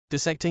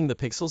Dissecting the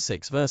Pixel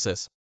 6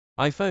 versus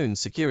iPhone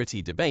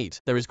security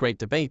debate. There is great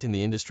debate in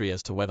the industry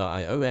as to whether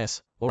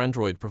iOS or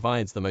Android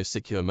provides the most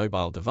secure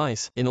mobile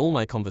device. In all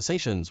my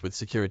conversations with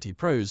security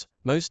pros,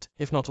 most,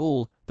 if not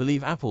all,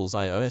 believe Apple's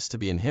iOS to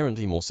be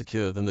inherently more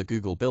secure than the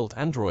Google-built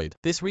Android.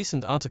 This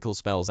recent article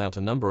spells out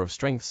a number of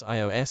strengths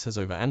iOS has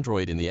over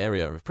Android in the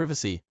area of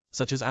privacy,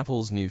 such as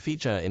Apple's new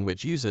feature in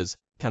which users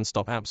can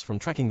stop apps from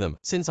tracking them.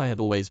 Since I had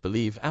always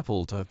believed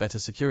Apple to have better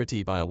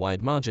security by a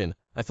wide margin,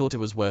 I thought it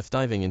was worth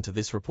diving into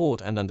this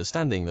report and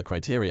understanding the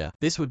criteria.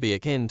 This would be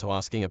akin to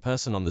asking a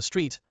person on the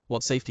street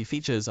what safety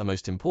features are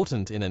most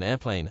important in an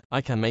airplane.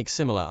 I can make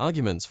similar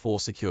arguments for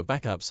secure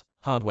backups,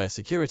 hardware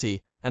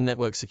security, and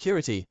network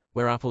security,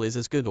 where Apple is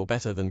as good or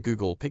better than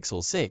Google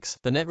Pixel 6.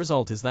 The net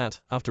result is that,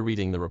 after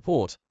reading the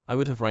report, I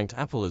would have ranked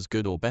Apple as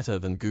good or better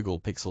than Google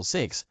Pixel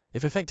 6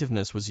 if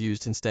effectiveness was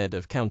used instead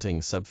of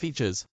counting sub-features.